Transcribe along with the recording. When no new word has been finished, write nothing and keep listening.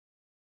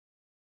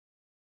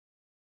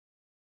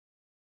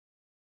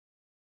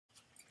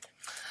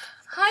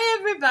Hi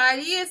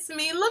everybody, it's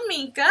me,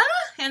 Lamika,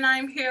 and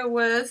I'm here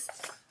with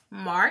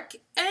Mark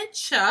and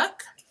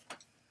Chuck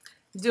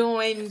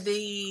doing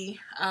the,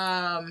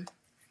 I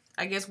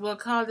guess we'll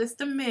call this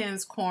the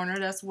men's corner.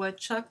 That's what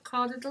Chuck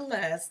called it the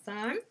last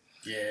time.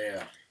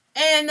 Yeah.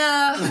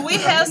 And we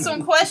have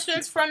some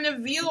questions from the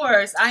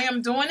viewers. I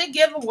am doing a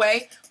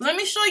giveaway. Let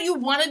me show you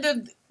one of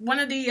the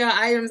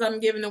items I'm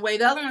giving away.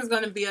 The other one is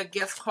going to be a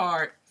gift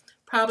card,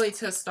 probably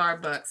to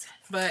Starbucks.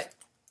 But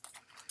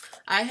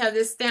I have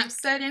this stamp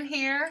set in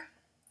here,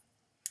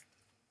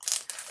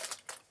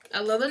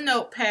 a little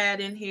notepad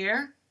in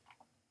here,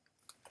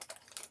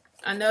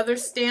 another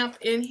stamp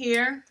in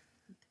here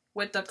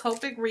with the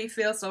Copic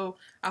refill. So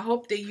I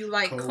hope that you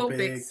like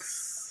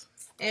Copics.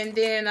 And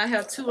then I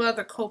have two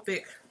other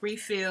Copic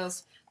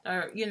refills,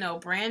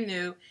 brand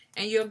new.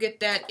 And you'll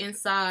get that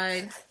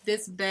inside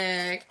this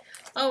bag.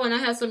 Oh, and I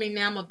have some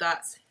enamel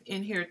dots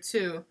in here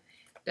too.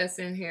 That's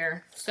in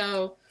here.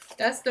 So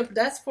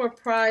that's for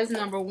prize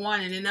number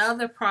one. And then the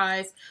other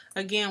prize,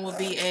 again, will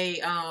be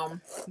a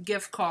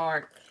gift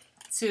card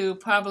to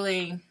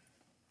probably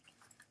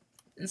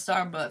in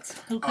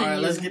Starbucks. All right,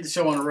 let's get the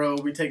show on the road.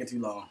 We're taking too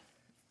long.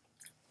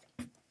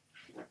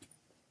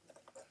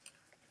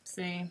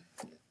 See,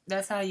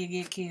 that's how you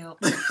get killed.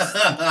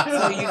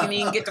 So you can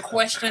even get the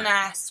question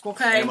asked,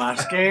 okay? Am I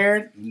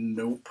scared?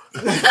 Nope.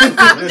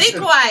 Be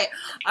quiet.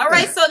 All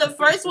right, so the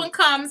first one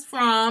comes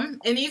from,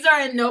 and these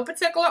are in no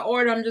particular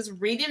order. I'm just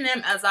reading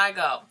them as I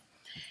go.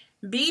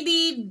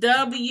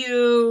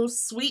 BBW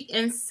Sweet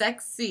and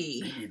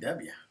Sexy.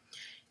 BBW.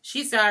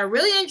 She said, I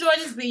really enjoyed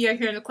this video.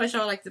 Here's the question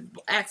I would like to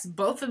ask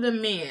both of the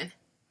men.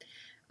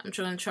 I'm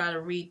trying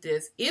to read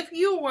this. If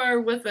you were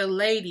with a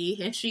lady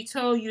and she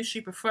told you she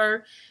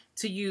preferred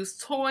to use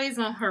toys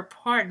on her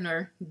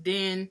partner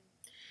than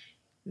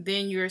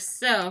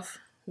yourself,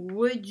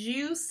 would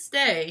you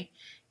stay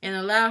and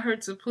allow her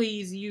to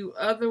please you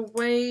other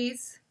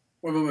ways?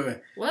 Wait.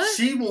 What?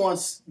 She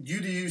wants you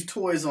to use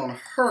toys on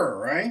her,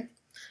 right?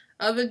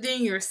 Other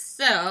than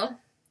yourself.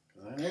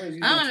 I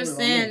don't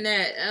understand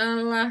that.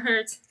 Allow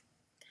her to,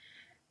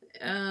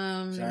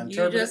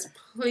 you just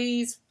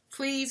please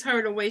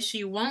her the way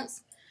she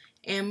wants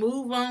and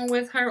move on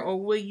with her, or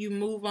will you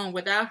move on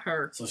without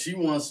her? So she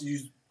wants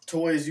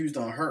toys used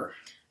on her.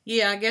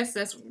 Yeah, I guess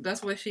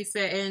that's what she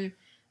said.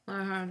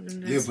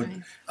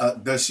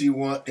 And does she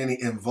want any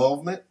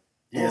involvement?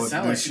 Yeah, or it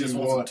sounds like she just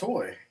wants a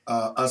toy.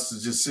 Us to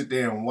just sit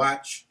there and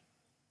watch,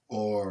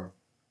 or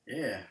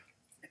yeah,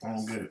 I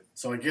don't get it.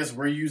 So I guess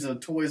we're using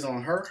toys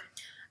on her.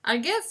 I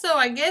guess so.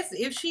 I guess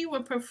if she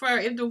would prefer,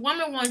 if the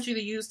woman wants you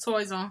to use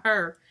toys on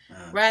her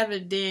rather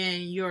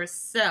than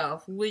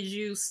yourself, would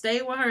you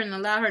stay with her and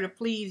allow her to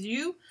please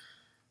you?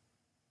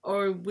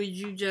 Or would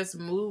you just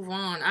move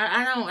on?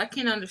 I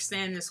can't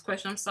understand this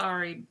question. I'm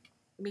sorry,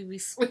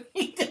 BB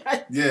Sweet.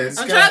 Yeah,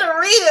 I'm trying to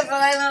read it,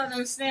 but I don't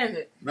understand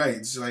it. Right,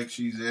 it's like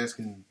she's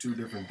asking two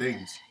different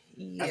things.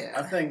 Yeah.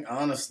 I think,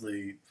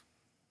 honestly,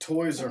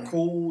 toys are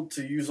cool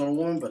to use on a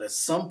woman, but at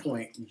some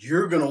point,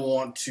 you're going to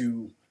want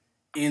to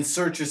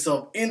insert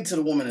yourself into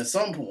the woman at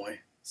some point.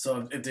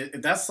 So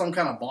if that's some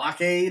kind of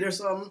blockade or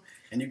something,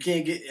 and you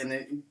can't get,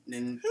 and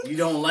you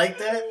don't like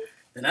that,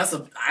 then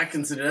I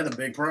consider that a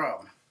big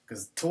problem.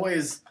 Because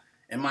toys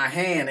in my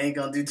hand ain't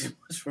going to do too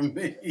much for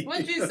me.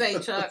 What'd you say,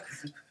 Chuck?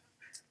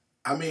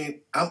 I mean,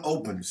 I'm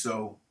open,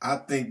 so I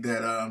think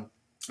that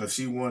if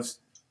she wants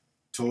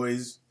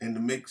toys in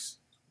the mix,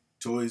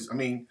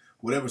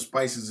 whatever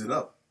spices it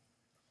up.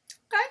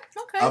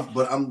 Okay.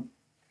 But I'm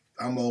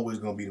always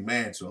gonna be the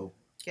man, so.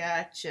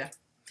 Gotcha.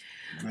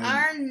 Man,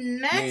 Our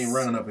next. he ain't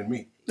running up in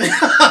me.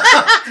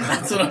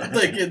 That's what I'm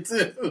thinking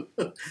too.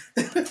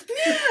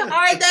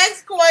 Our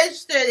next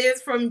question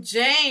is from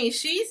Jane.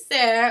 She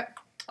said,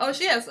 oh,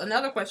 she has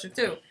another question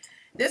too.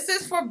 This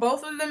is for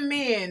both of the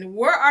men.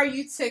 Where are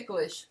you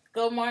ticklish?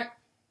 Go, Mark.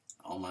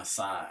 On my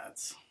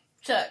sides.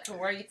 Chuck,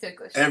 where are you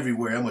ticklish?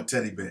 Everywhere. I'm a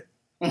teddy bear.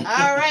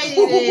 Alrighty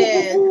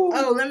then.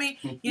 Oh,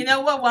 you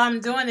know what? While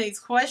I'm doing these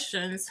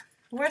questions,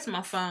 where's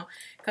my phone?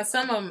 Because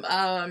some of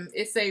them,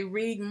 it say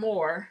read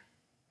more.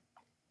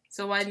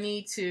 So I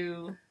need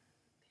to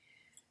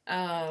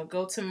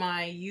go to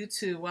my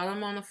YouTube while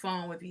I'm on the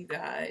phone with you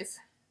guys.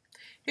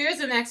 Here's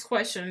the next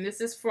question. This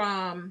is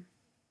from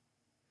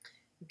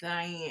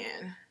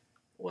Diane.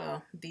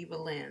 Well, Diva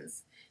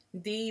Lens.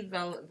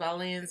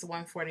 Valens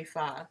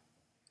 145.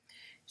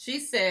 She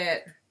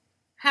said,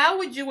 how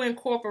would you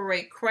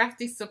incorporate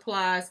crafty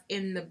supplies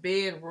in the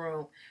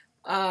bedroom?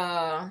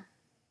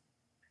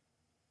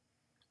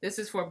 This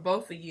is for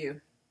both of you.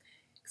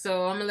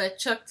 So I'm going to let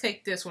Chuck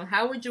take this one.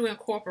 How would you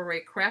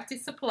incorporate crafty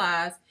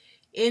supplies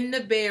in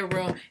the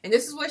bedroom? And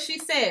this is what she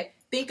said.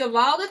 Think of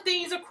all the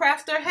things a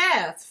crafter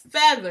has.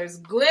 Feathers,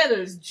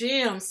 glitters,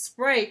 gems,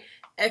 spray,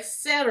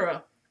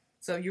 etc.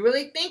 So you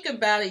really think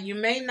about it, you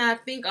may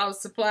not think all the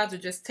supplies are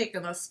just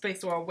taking up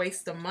space or a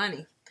waste of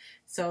money.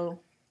 So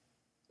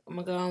I'm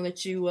going to go and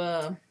let you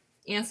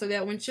answer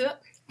that one,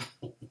 Chuck.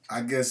 I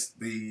guess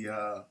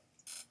the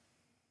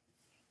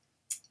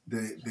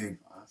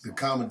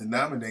common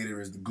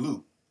denominator is the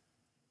glue.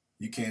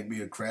 You can't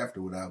be a crafter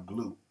without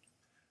glue.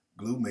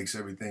 Glue makes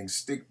everything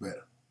stick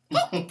better.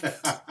 Oh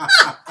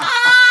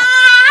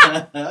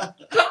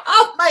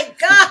my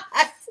God.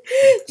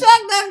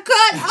 Chuck done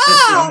cut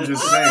off. I'm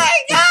just saying. Oh my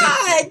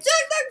God.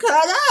 Chuck done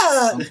cut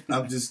off.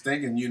 I'm just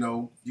thinking, you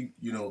know,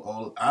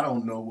 I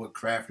don't know what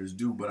crafters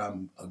do, but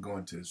I'm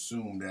going to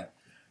assume that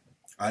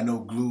I know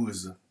glue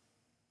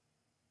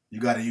you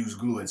got to use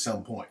glue at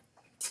some point.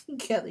 You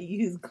got to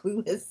use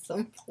glue at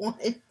some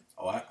point.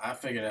 Oh, I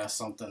figured out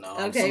something.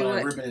 Okay, some of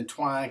that what? ribbon and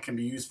twine can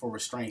be used for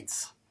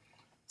restraints.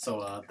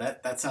 So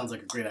that sounds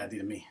like a great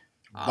idea to me.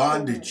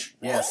 Bondage.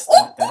 Yes,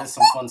 that is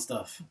some fun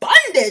stuff.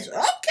 Bondage.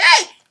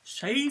 Okay.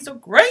 Shades are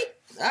great.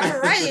 All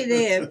righty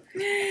then.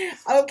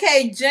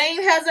 Okay,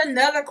 Jane has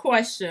another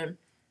question.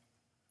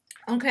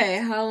 Okay,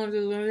 how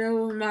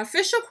long my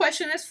official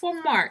question is for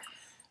Mark.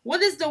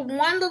 What is the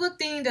one little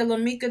thing that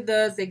Lamika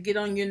does that get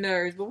on your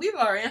nerves? But we've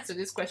already answered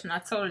this question. I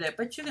told her that,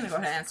 but you're gonna go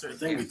ahead and answer it. I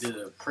think we did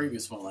a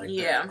previous one like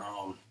yeah.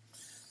 that.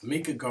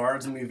 Lamika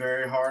guards me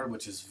very hard,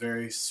 which is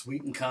very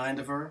sweet and kind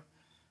of her.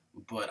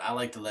 But I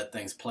like to let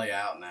things play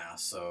out now,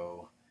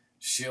 so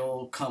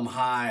she'll come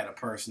high at a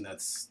person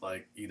that's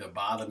like either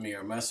bother me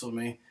or mess with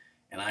me,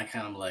 and I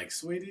kind of like,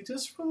 sweetie,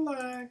 just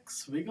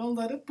relax. We gonna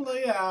let it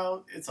play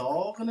out. It's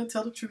all gonna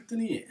tell the truth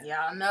in the end.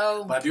 Y'all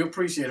know. But I do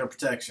appreciate her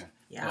protection.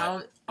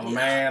 Y'all. I'm a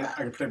man. I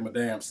can protect my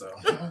damn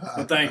self.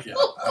 But thank you.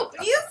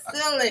 You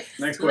silly.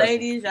 Next question.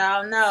 Ladies,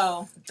 y'all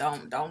know.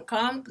 Don't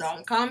come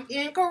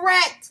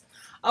incorrect.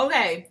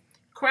 Okay.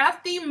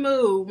 Crafty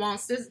Moo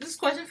wants this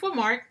question for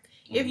Mark.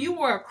 If you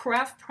were a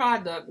craft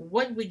product,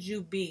 what would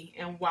you be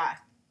and why?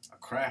 A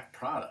craft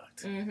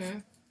product?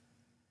 Mm-hmm.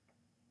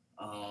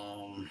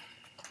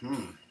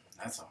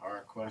 That's a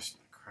hard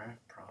question.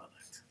 Craft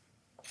product.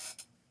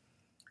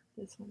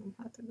 This one I'm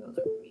about to go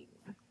to read.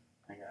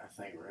 I gotta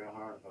think real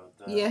hard about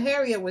that. Yeah,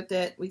 hurry up with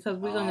that because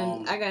we're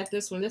gonna. I got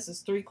this one. This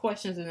is 3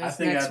 questions and this I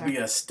think next I'd be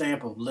a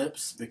stamp of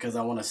lips because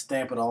I want to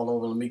stamp it all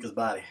over Lamika's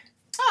body.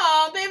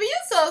 Oh, baby,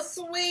 you're so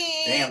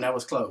sweet. Damn, that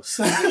was close.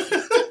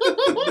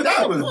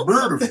 That was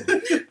beautiful.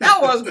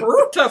 That was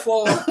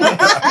beautiful.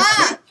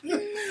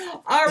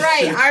 All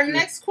right, our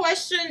next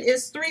question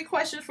is 3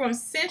 questions from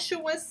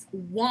Sensuous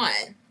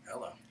One.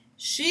 Hello.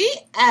 She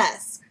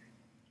asks,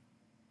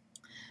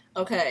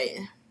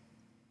 okay,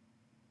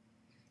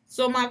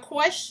 so my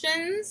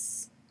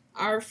questions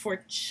are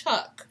for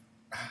Chuck.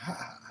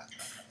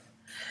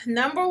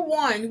 Number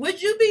 1,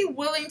 would you be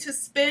willing to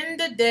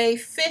spend the day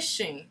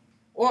fishing?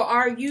 Or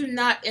are you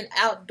not an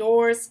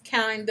outdoors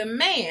kind of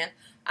man?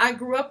 I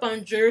grew up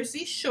on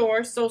Jersey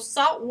Shore, so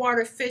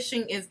saltwater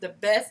fishing is the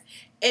best.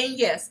 And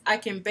yes, I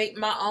can bait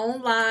my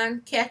own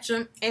line, catch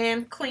them,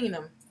 and clean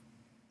them.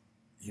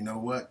 You know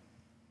what?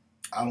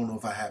 I don't know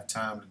if I have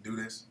time to do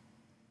this.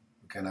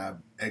 Can I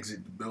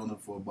exit the building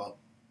for about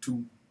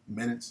 2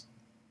 minutes?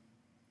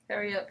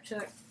 Hurry up,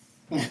 Chuck.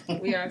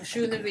 We are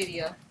shooting a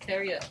video.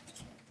 Hurry up.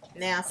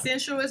 Now,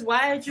 Sensuous,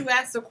 why did you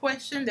ask a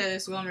question that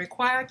is going to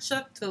require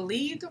Chuck to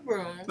leave the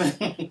room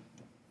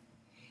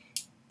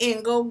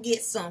and go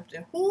get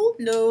something? Who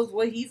knows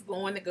what he's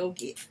going to go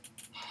get?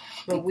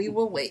 But we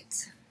will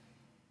wait.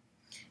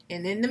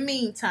 And in the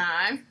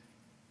meantime,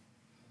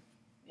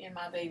 me and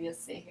my baby will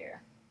sit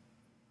here.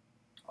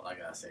 All I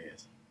gotta say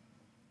is,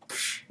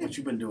 what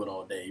you been doing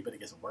all day? You better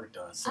get some work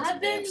done. Send I've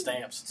some been damn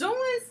stamps.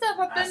 doing stuff.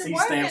 I've been see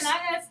working. stamps. I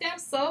had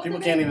stamps sold. People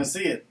can't even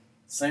see it.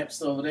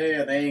 Stamps over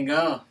there, they ain't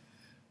gone.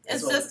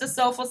 It's just the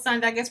Soulful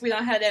Sunday. I guess we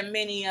don't have that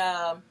many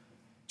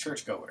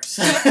churchgoers.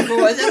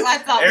 churchgoers. That's what I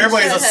thought.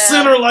 Everybody's a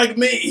sinner like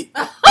me.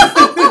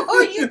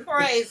 Oh, you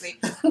crazy.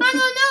 I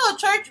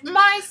don't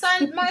know.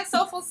 My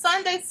Soulful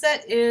Sunday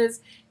set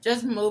is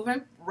just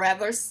moving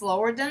rather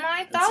slower than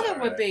I thought it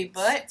would be.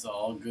 But it's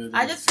all good.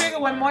 I just figure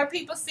when more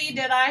people see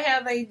that I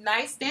have a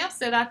nice stamp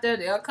set out there,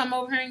 they'll come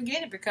over here and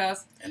get it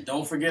because. And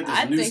don't forget, there's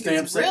a new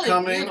stamp set really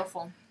coming.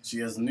 Beautiful. She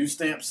has a new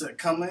stamp set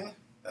coming.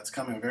 That's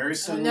coming very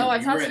soon. No, I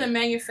talked to the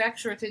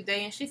manufacturer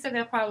today, and she said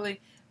they'll probably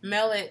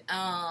mail it.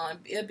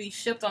 It'll be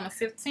shipped on the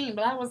 15th.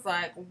 But I was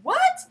like, what?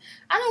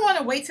 I don't want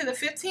to wait till the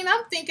 15th.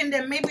 I'm thinking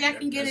that maybe I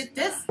can get it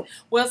this.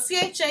 Well,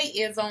 CHA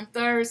is on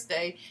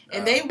Thursday,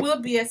 and they will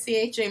be at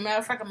CHA. Matter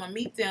of fact, I'm gonna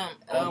meet them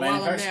while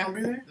I'm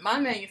there. My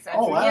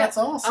manufacturer. Oh, wow, that's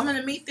awesome. I'm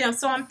gonna meet them,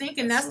 so I'm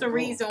thinking that's the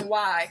reason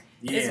why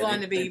it's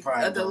going to be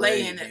a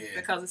delay in it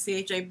because of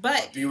CHA.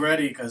 But be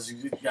ready because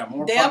you got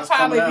more. They'll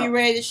probably be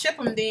ready to ship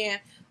them then.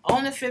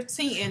 On the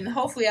 15th, and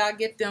hopefully I'll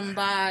get them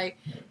by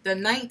the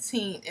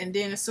 19th, and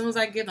then as soon as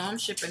I get them, I'm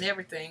shipping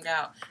everything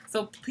out.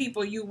 So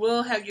people, you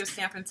will have your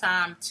stamping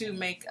time to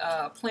make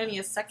plenty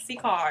of sexy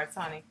cards,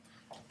 honey.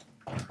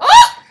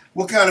 Oh!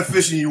 What kind of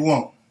fishing you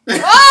want?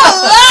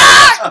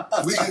 Oh, Lord!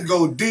 We can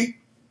go deep.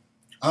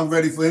 I'm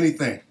ready for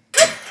anything.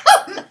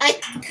 Oh, my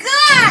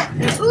God!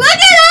 Look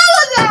at all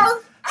of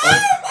those!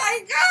 Oh,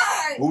 my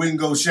God! Or we can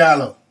go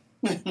shallow.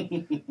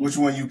 Which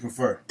one you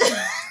prefer?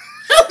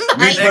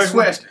 Next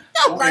question.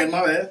 Okay,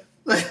 my bad.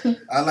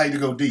 I like to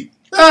go deep.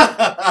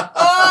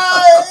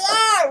 Oh,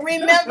 Lord.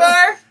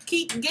 Remember,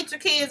 get your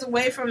kids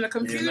away from the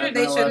computer.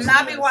 They should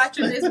not be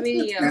watching this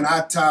video. And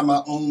I tie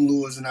my own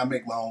lures and I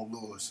make my own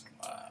lures.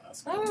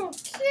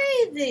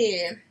 Okay,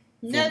 then.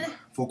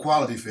 For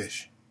quality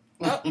fish.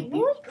 Whoop,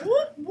 whoop,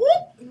 whoop,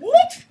 whoop, whoop.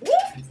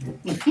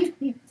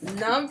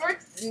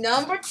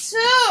 Number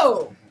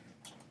 2.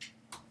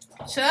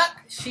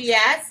 Chuck, she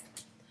asked,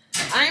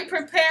 I'm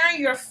preparing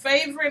your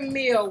favorite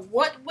meal.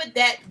 What would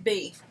that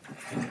be?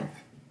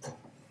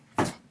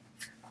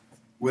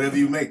 Whatever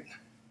you make.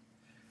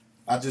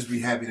 I'll just be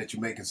happy that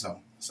you're making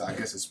something. So I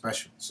guess it's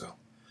special. So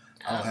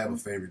I don't have a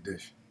favorite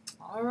dish.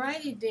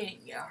 Alrighty then.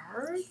 You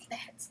heard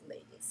that,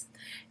 ladies.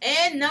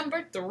 And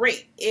number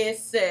 3, it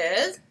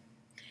says,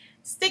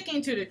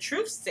 sticking to the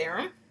truth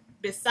serum,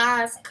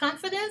 besides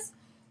confidence,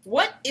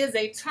 what is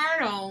a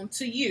turn on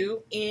to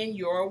you in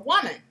your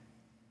woman?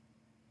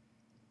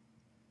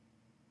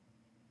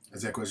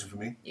 Is that a question for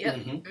me? Yep.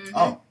 Mm-hmm. Mm-hmm.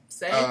 Oh.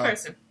 Same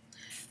person.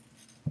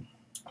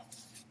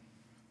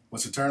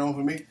 What's a turn on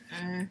for me?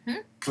 Mm-hmm.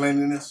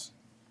 Cleanliness.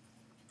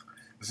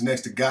 It's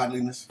next to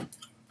godliness.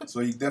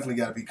 So you definitely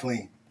got to be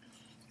clean.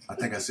 I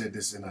think I said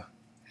this in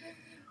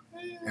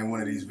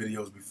one of these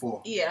videos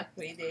before. Yeah,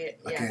 we did.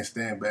 I can't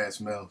stand bad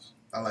smells.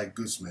 I like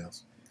good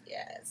smells.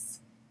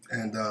 Yes.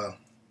 And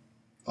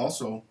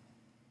also,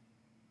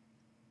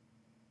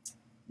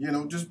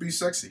 just be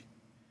sexy.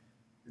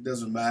 It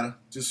doesn't matter.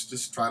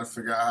 Just try to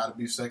figure out how to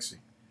be sexy.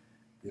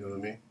 You know what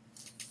I mean?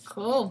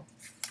 Cool.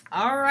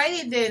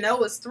 Alrighty then. That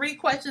was 3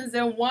 questions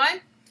in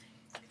one.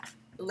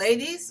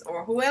 Ladies,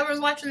 or whoever's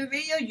watching the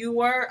video, you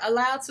were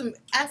allowed to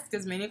ask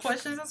as many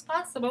questions as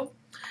possible.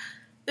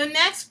 The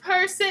next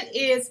person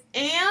is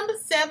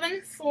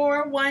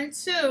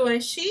Am7412,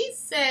 and she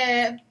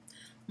said,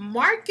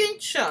 Marc and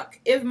Chuck,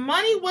 if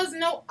money was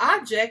no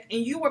object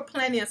and you were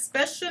planning a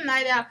special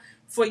night out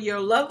for your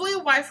lovely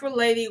wife or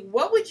lady,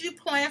 what would you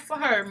plan for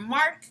her?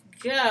 Marc,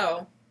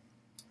 go.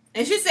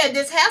 And she said,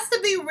 this has to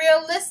be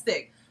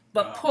realistic,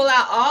 but pull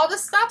out all the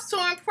stops to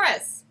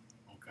impress.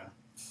 Okay.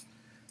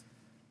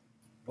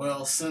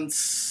 Well,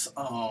 since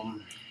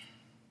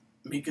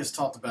Mika's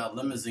talked about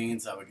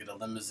limousines, I would get a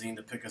limousine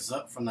to pick us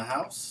up from the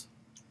house.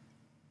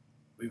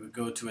 We would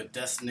go to a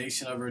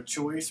destination of her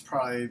choice,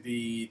 probably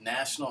the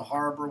National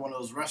Harbor, one of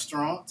those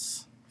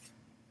restaurants.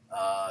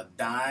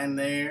 Dine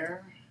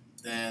there,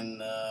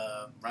 then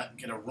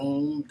get a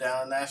room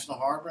down National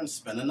Harbor and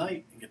spend the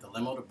night and get the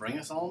limo to bring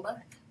us on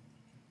back.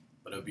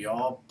 But it would be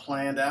all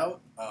planned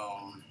out,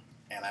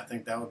 and I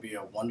think that would be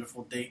a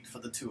wonderful date for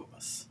the 2 of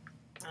us.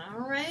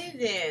 All right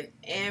then.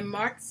 And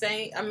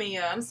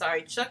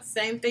Chuck,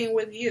 same thing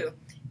with you.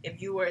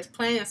 If you were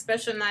planning a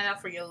special night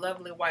out for your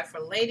lovely wife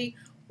or lady,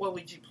 what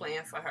would you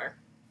plan for her?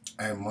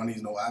 And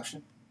money's no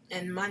option?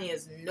 And money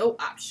is no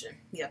option.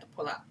 You have to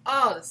pull out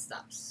all the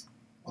stops.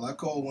 Well, I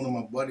called one of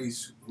my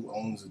buddies who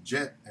owns a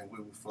jet, and we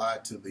would fly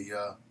to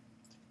the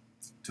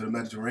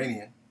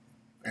Mediterranean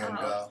and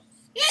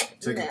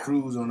take a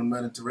cruise on the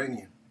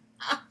Mediterranean.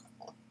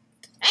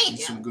 Eat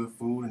some good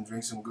food and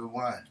drink some good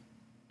wine.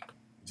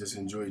 Just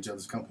enjoy each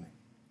other's company.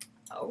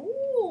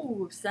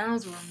 Oh,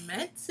 sounds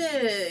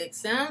romantic.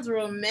 Sounds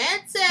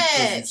romantic.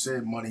 Because you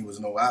said money was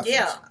no option.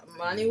 Yeah,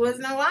 money was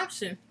no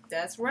option.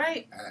 That's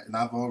right. And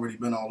I've already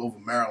been all over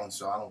Maryland,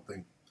 so I don't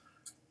think,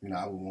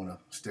 I would want to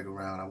stick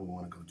around. I would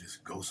want to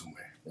go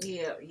somewhere.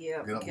 Yeah,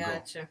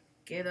 gotcha.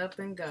 Get up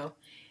and go.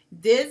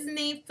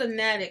 Disney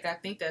Fanatic, I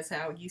think that's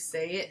how you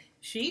say it.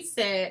 She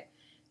said,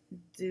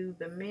 do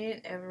the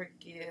men ever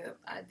give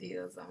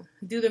ideas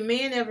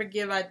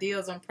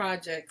on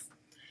projects?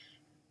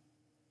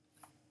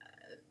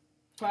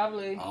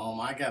 Probably.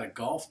 I got a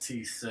golf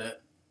tee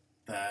set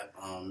that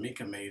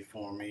Mika made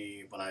for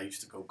me when I used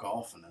to go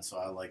golfing, and so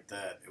I like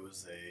that. It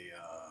was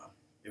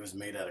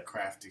made out of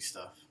crafty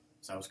stuff,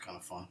 so that was kind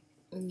of fun.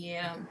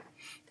 Yeah.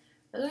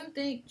 I don't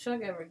think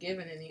Chuck ever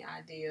given any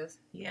ideas.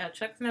 Yeah,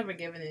 Chuck's never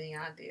given any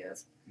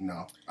ideas.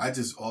 No, I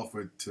just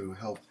offered to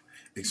help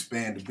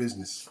expand the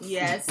business.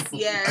 Yes.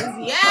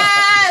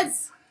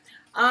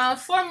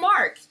 For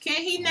Marc,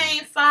 can he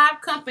name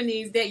 5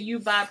 companies that you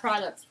buy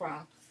products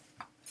from?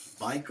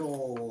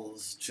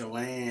 Michael's,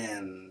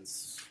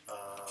 Joann's,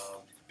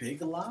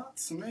 Big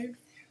Lots, maybe?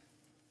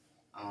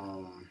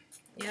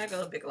 Yeah, I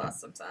go to Big Lots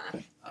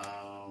sometime.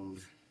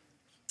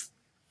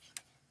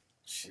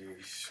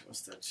 Sheesh,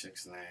 what's that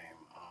chick's name?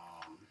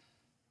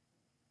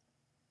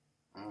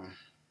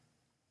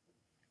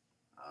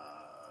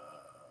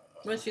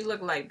 What she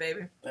look like,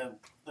 baby? That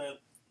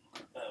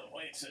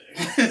white chick.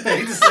 I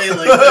hate to say it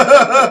like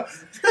that.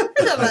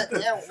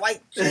 That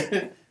white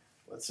chick.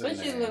 What's her What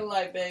name? she look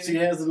like, baby? She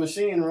has the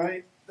machine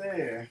right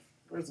there.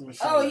 Where's the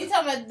machine? Oh, you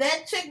talking about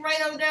that chick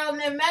right over there on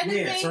that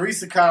magazine? Yeah,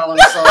 Teresa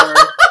Collins. Sorry.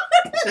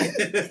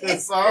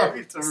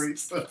 Sorry,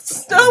 Teresa.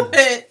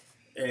 Stupid.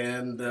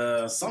 And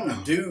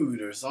some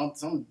dude or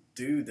some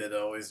dude that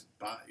always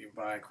you're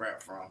buying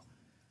crap from.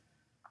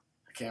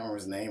 I can't remember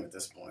his name at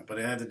this point, but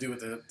it had to do with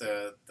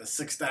the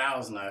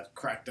 6000 I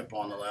cracked up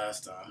on the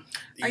last time.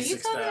 Are you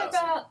talking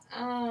about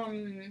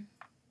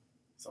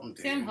some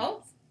dude. Tim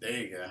Holtz? There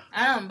you go.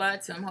 I don't buy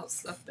Tim Holtz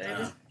stuff,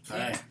 baby.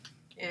 Hey.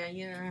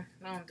 Yeah,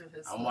 I don't do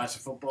his stuff. I'm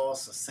watching football,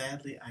 so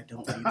sadly I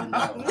don't even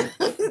know.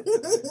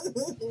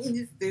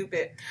 You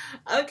stupid.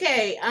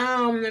 Okay,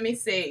 let me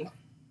see.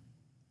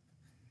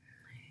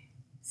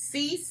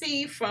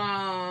 CC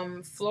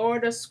from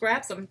Florida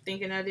Scraps, I'm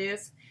thinking that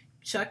is.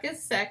 Chuck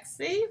is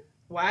sexy.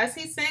 Why is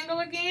he single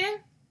again?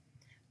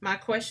 My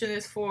question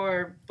is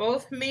for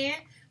both men.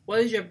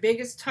 What is your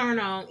biggest turn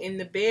on in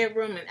the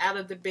bedroom and out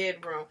of the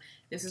bedroom?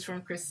 This is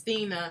from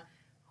Christina.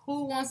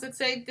 Who wants to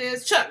take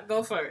this? Chuck,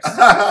 go first.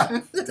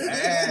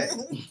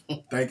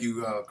 Thank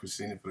you,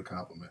 Christina, for the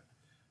compliment.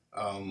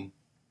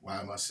 Why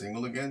am I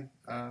single again?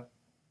 I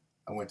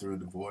went through a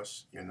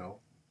divorce,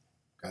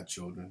 got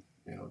children,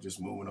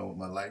 just moving on with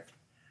my life.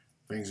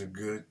 Things are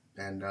good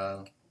and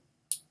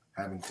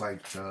haven't quite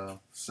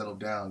settled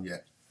down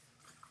yet.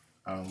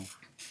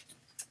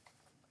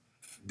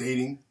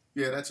 Dating,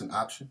 yeah, that's an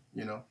option,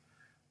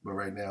 but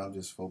right now I'm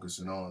just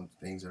focusing on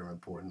things that are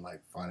important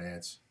like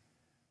finance,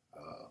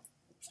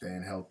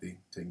 staying healthy,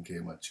 taking care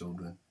of my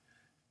children.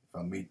 If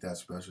I meet that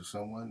special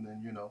someone,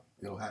 then,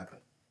 it'll happen.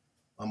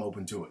 I'm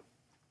open to it.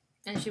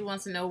 And she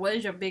wants to know, what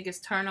is your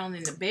biggest turn on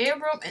in the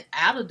bedroom and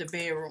out of the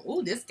bedroom?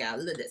 Ooh, this got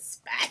a little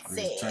spicy.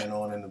 Biggest turn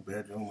on in the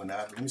bedroom and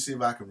out. Let me see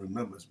if I can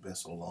remember. It's been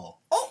so long.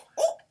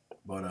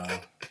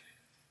 But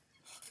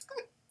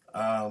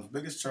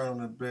biggest turn on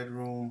in the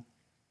bedroom,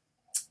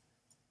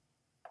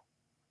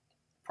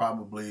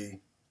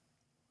 probably.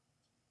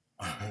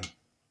 I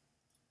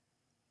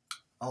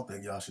don't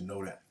think y'all should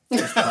know that.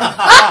 That's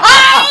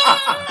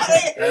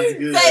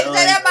good. Say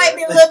that might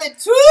be a little bit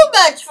too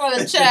much for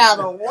the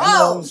channel. Whoa. I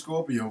know I'm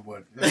Scorpio,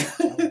 but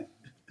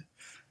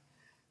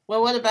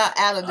well, what about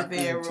out of the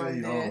bedroom? I can't tell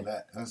you all then?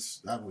 that.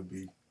 That would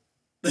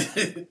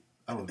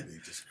be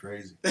just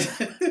crazy.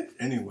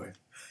 Anyway,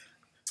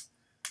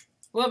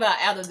 what about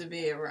out of the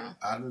bedroom?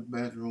 Out of the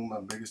bedroom,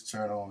 my biggest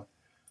turn on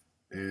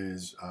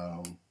is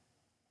I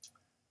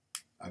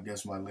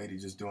guess my lady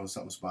just doing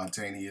something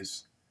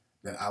spontaneous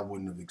that I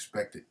wouldn't have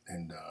expected,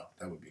 and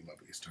that would be my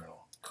biggest turn on.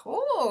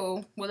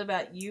 Cool. What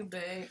about you,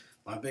 babe?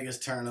 My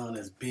biggest turn on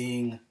is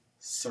being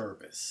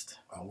serviced.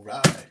 All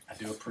right. I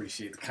do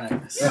appreciate the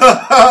kindness. You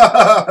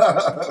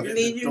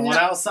Going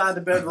outside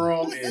the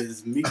bedroom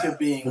is Mika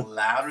being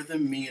louder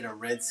than me at a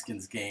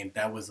Redskins game.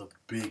 That was a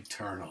big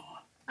turn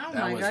on. Oh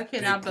my God, I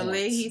cannot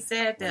believe he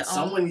said that. When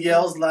someone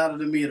yells louder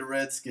than me at a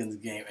Redskins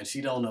game and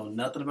she don't know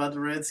nothing about the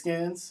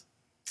Redskins,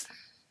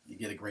 you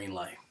get a green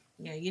light.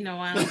 Yeah,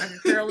 I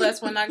could care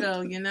less when I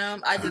go,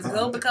 I just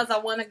go because I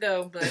want to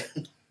go, but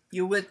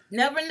you would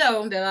never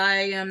know that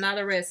I am not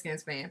a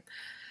Redskins fan.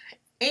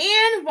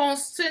 Ann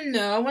wants to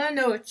know, I want to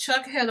know if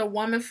Chuck had a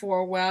woman for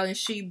a while and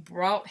she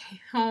brought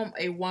home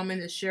a woman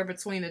to share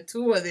between the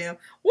two of them.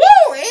 Woo!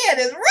 Ann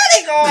is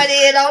really going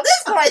in on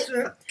this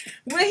question.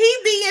 Will he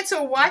be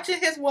into watching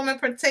his woman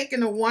partake in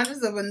the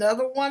wonders of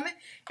another woman?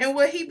 And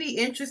will he be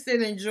interested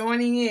in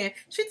joining in?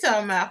 She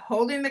talking about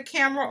holding the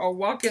camera or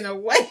walking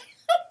away.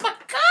 Oh my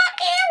God,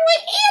 Ann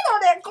went in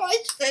on that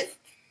question.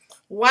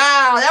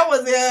 Wow, that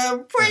was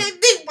a pretty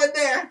deep one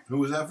there. Who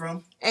was that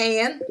from?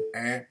 Ann.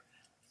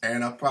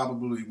 And I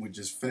probably would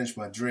just finish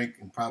my drink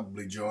and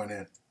probably join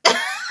in. That's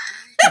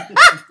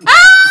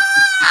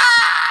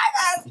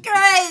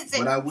crazy.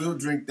 But I will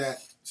drink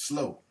that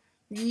slow.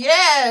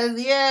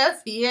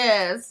 Yes.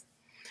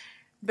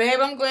 Babe,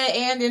 I'm glad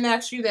Ann didn't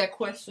ask you that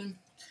question.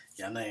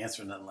 Yeah, I'm not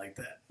answering nothing like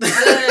that.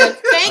 Good.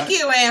 Thank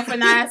you, Ann, for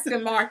not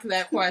asking Mark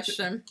that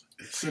question.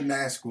 Shouldn't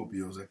ask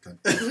Scorpios that kind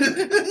of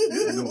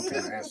know what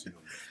kind of answer you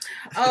know.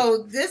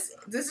 Oh, this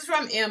is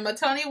from Emma.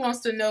 Tony wants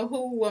to know,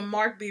 who will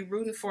Mark be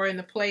rooting for in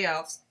the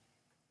playoffs?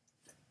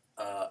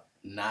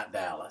 Not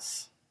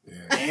Dallas.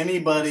 Yeah.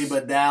 Anybody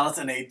but Dallas,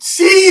 and they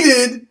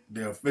cheated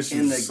in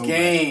the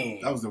game.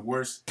 Bad. That was the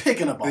worst.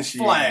 Picking up a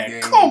flag.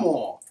 Game. Come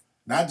on.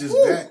 Not just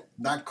that,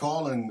 not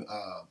calling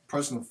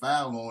personal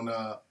foul on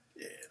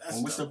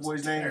what's the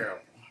boy's name?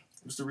 Terrible.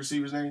 What's the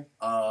receiver's name?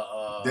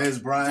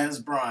 Dez Bryant.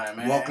 Dez Bryant,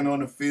 man. Walking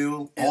on the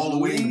field, all the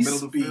way in the middle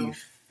of the field.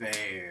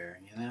 Fair,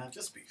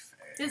 just be fair.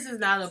 This is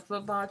not a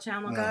football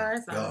channel,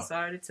 guys. I'm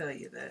sorry to tell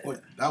you that.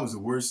 That was the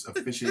worst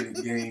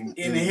officiated game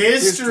in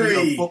history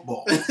of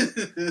football.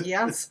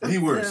 Yeah, the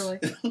worst.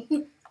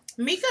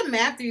 Mika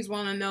Matthews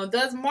want to know,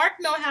 does Mark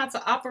know how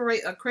to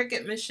operate a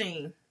cricket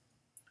machine?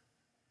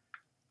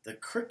 The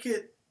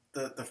cricket,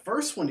 the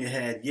first one you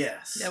had,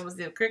 yes. That was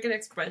the Cricket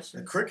Express.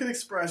 The Cricket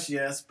Express,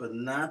 yes, but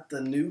not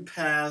the new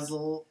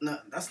Pazzle. No,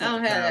 that's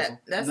not the Pazzle.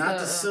 That. That's not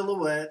the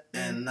Silhouette,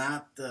 and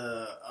not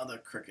the other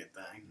cricket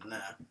thing. Nah.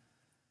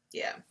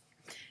 Yeah.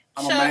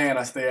 I'm Chuck, a man.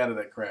 I stay out of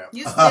that crap.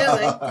 You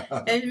silly.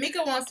 And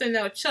Mika wants to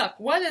know, Chuck,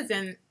 what is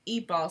an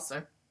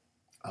e-balser?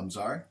 I'm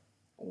sorry?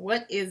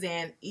 What is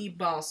an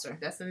e-balser?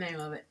 That's the name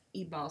of it.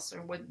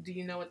 E-balser. What do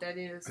you know what that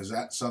is? Is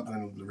that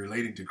something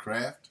relating to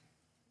craft?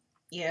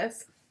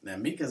 Yes. Now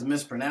Mika's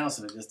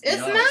mispronouncing it.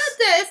 It's not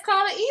that. It's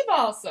called an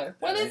e-balser.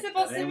 What is it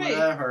supposed to be?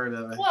 I've heard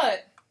of it.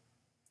 What?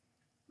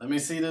 Let me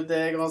see the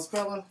daggone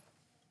spelling.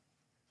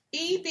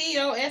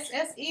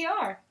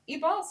 E-B-O-S-S-E-R.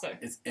 E-balser.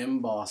 It's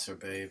embosser,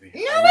 baby.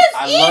 No,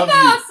 it's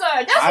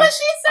e-balser. That's what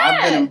she said.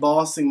 I've been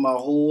embossing my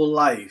whole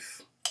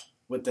life.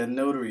 with that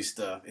notary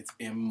stuff, it's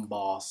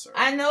embosser.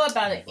 I know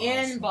about an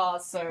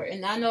embosser,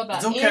 and I know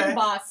about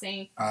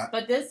embossing,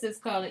 but this is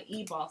called an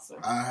ebosser.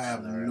 I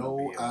have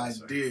no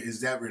idea.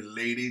 Is that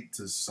related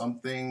to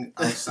something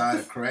outside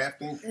of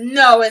crafting?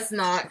 No, it's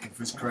not.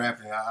 If it's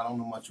crafting, I don't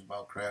know much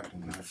about crafting.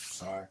 Man.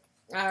 Sorry.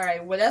 All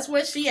right. Well, that's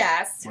what she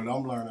asked. But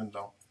I'm learning,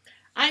 though.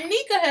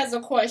 Anika has a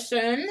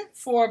question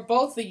for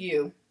both of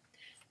you.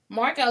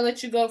 Mark, I'll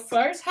let you go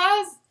first.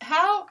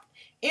 How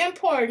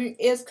important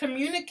is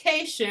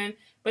communication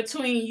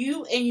between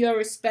you and your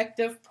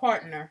respective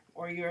partner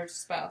or your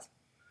spouse?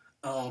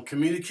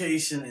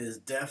 Communication is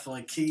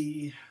definitely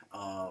key.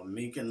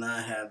 Mika and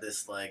I have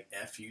this like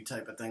FU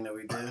type of thing that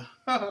we do.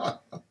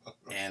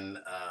 And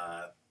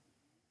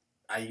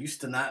I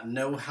used to not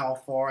know how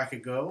far I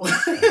could go.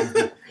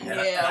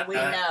 Yeah, we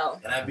know.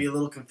 And I'd be a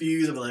little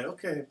confused. I'd be like,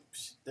 okay,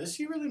 does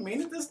she really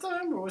mean it this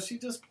time or was she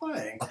just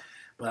playing?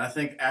 But I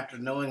think after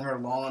knowing her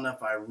long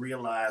enough, I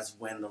realized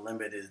when the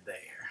limit is there.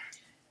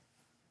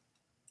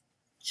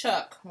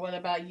 Chuck, what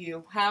about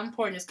you? How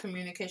important is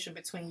communication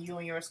between you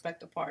and your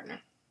respective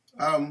partner?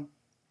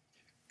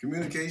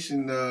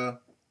 Communication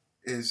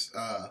is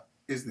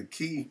the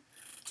key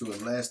to a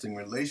lasting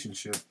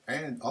relationship,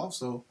 and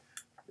also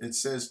it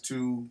says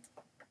to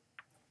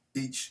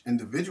each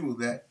individual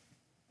that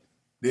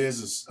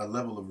there's a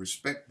level of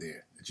respect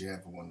there that you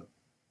have for one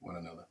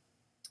another.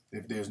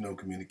 If there's no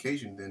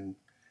communication, then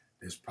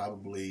there's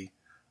probably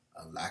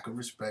a lack of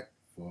respect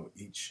for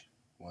each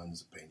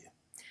one's opinion.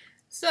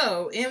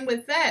 So, and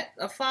with that,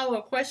 a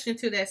follow-up question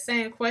to that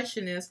same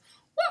question is,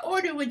 what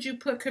order would you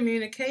put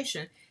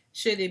communication?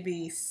 Should it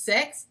be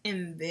sex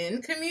and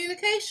then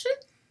communication,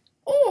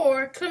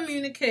 or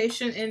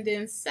communication and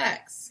then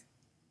sex?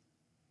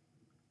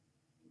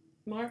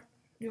 Mark,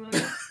 you want to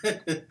go?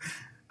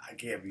 I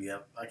can't be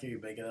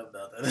making up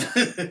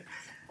nothing.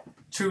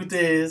 Truth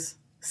is,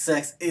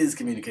 sex is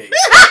communication.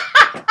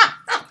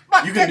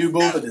 You can do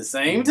both at the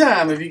same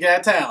time if you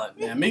got talent.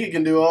 Now, Mika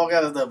can do all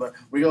kinds of stuff, but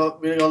we're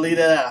gonna leave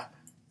that out.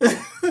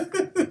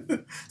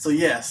 So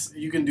yes,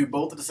 you can do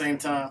both at the same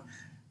time.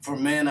 For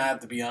men, I have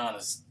to be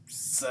honest,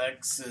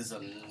 sex is a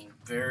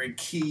very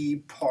key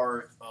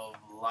part of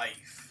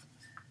life,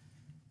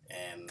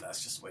 and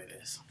that's just the way it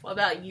is. What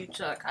about you,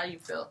 Chuck? How you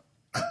feel?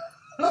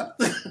 I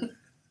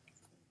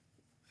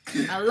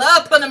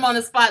love putting them on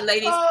the spot,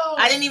 ladies. Oh.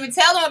 I didn't even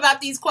tell them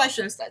about these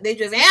questions. They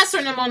just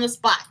answering them on the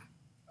spot.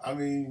 I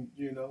mean,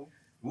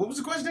 what was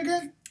the question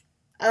again?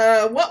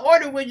 What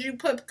order would you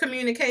put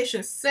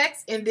communication?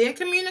 Sex and then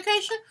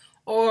communication?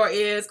 Or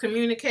is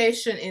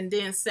communication and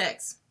then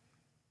sex?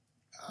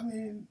 I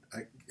mean,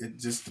 it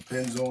just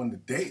depends on the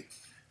date,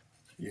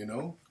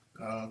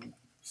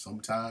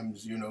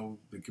 Sometimes,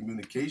 the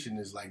communication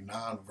is like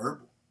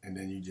nonverbal, and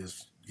then you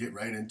just get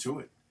right into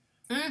it.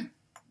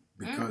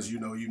 Because, you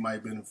might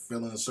have been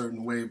feeling a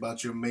certain way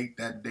about your mate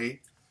that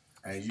day,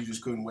 and you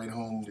just couldn't wait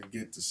home to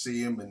get to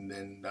see him, and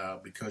then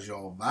because you're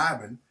all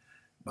vibing,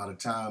 by the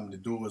time the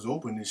door is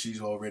open and she's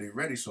already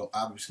ready, so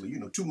obviously,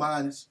 two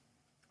minds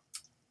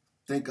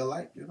think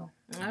alike,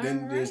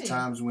 Then there's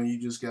times when you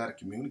just got to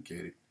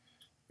communicate it,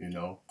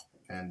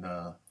 and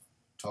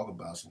talk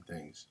about some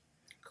things.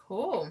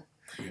 Cool.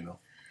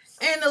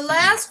 And the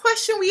last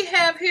question we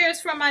have here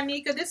is from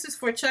Anika. This is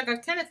for Chuck. I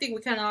kind of think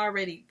we kind of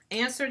already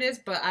answered this,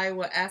 but I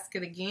will ask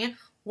it again.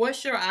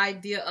 What's your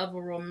idea of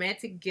a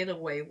romantic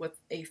getaway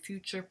with a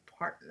future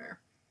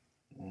partner?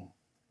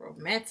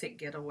 Romantic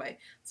getaway.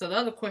 So the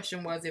other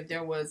question was if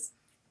there was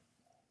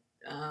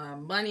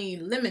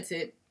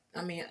unlimited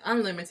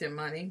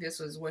money. This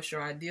was what's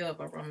your idea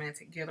of a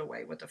romantic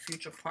getaway with a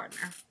future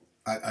partner?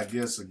 I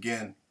guess,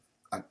 again,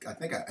 I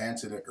think I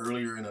answered it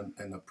earlier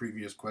in a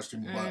previous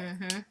question,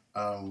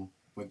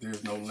 but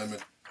there's no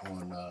limit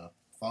on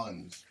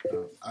funds.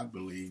 I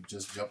believe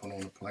just jumping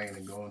on a plane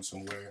and going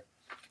somewhere,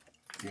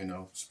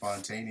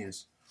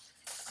 spontaneous,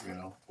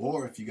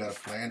 or if you got to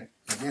plan it,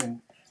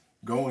 again,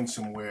 going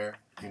somewhere,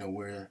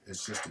 where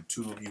it's just the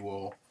two of you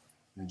all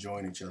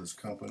enjoying each other's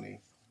company,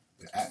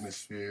 the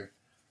atmosphere,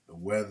 the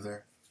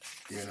weather,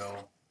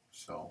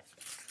 so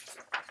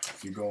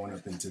if you're going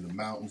up into the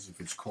mountains, if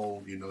it's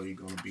cold, you're going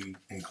to be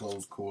in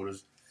close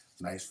quarters,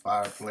 nice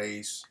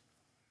fireplace,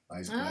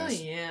 nice glass. Oh,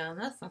 yeah,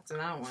 that's something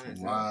I want to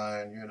do.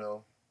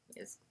 Wine,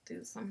 Just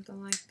do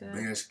something like that.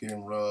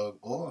 Bearskin rug.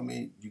 Or,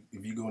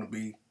 if you're going to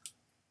be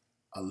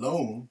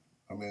alone,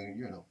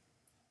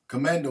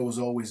 commando is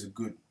always a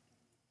good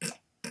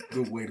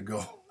way to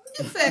go.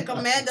 You said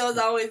commando is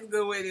always a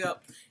good way to go.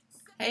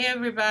 Hey,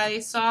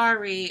 everybody.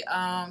 Sorry.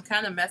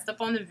 Kind of messed up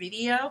on the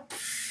video.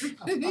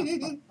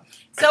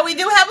 So we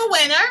do have a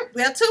winner.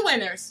 We have two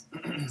winners.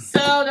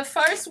 So the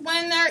first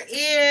winner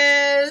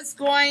is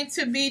going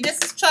to be, this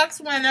is Chuck's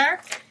winner.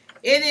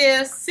 It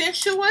is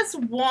Sensuous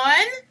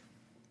One.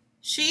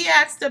 She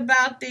asked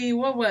about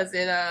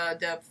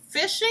the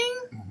fishing.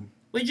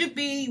 Would you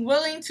be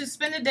willing to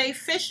spend a day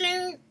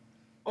fishing,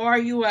 or are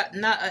you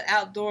not an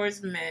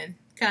outdoorsman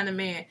kind of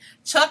man?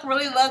 Chuck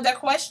really loved that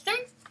question.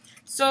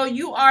 So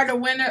you are the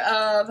winner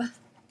of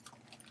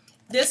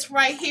this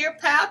right here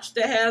pouch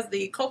that has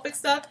the Copic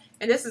stuff.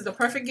 And this is the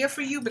perfect gift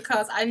for you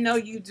because I know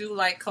you do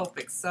like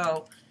Copics.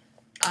 So,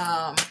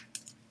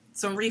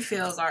 some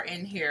refills are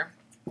in here.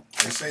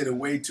 They say the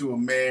way to a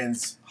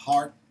man's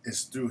heart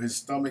is through his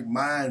stomach.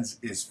 Mine's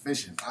is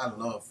fishing. I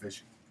love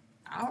fishing.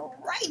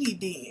 Alrighty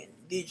then.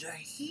 Did you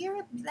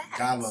hear that?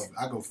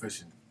 I go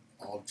fishing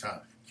all the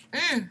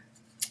time.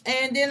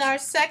 And then our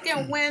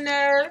second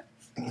winner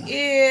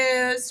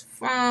is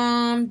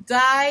from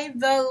Dive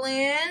the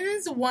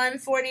Lens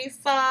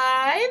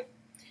 145.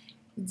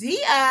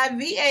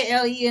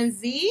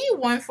 DIVALENZ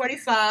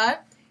 145.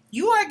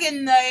 You are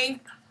getting a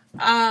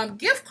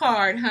gift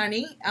card,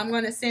 honey. I'm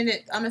gonna send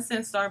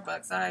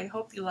Starbucks. I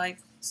hope you like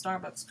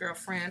Starbucks,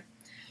 girlfriend.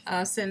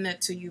 Send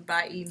that to you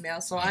by email.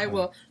 So I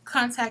will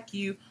contact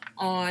you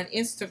on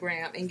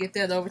Instagram and get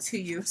that over to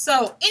you.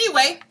 So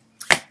anyway,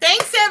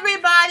 thanks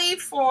everybody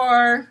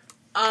for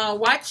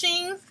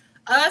watching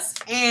us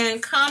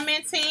and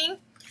commenting.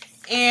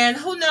 And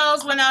who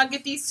knows when I'll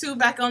get these two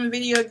back on the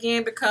video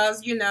again,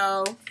 because you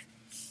know,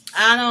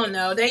 I don't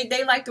know.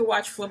 They like to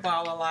watch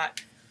football a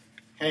lot.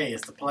 Hey,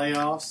 it's the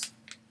playoffs.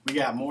 We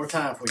got more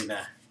time for you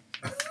now.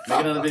 Make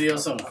another video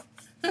soon.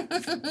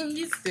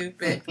 You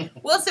stupid.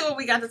 We'll see what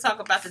we got to talk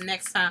about the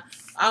next time.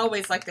 I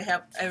always like to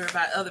have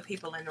other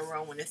people in the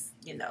room when it's,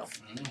 you know,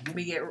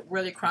 we get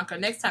really crunk. Or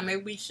next time,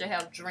 maybe we should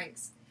have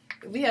drinks.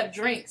 If we have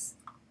drinks,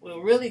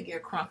 we'll really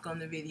get crunk on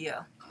the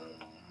video.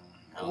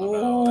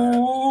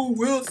 Oh,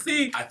 we'll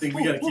see. I think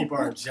we got to keep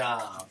our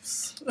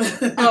jobs.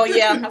 Oh,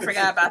 yeah. I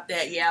forgot about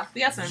that. Yeah.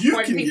 We got some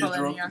important people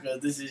in here.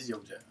 Because this is your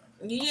job.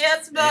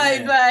 Yes,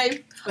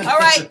 bye. All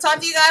right. Talk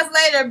to you guys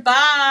later.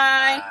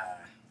 Bye.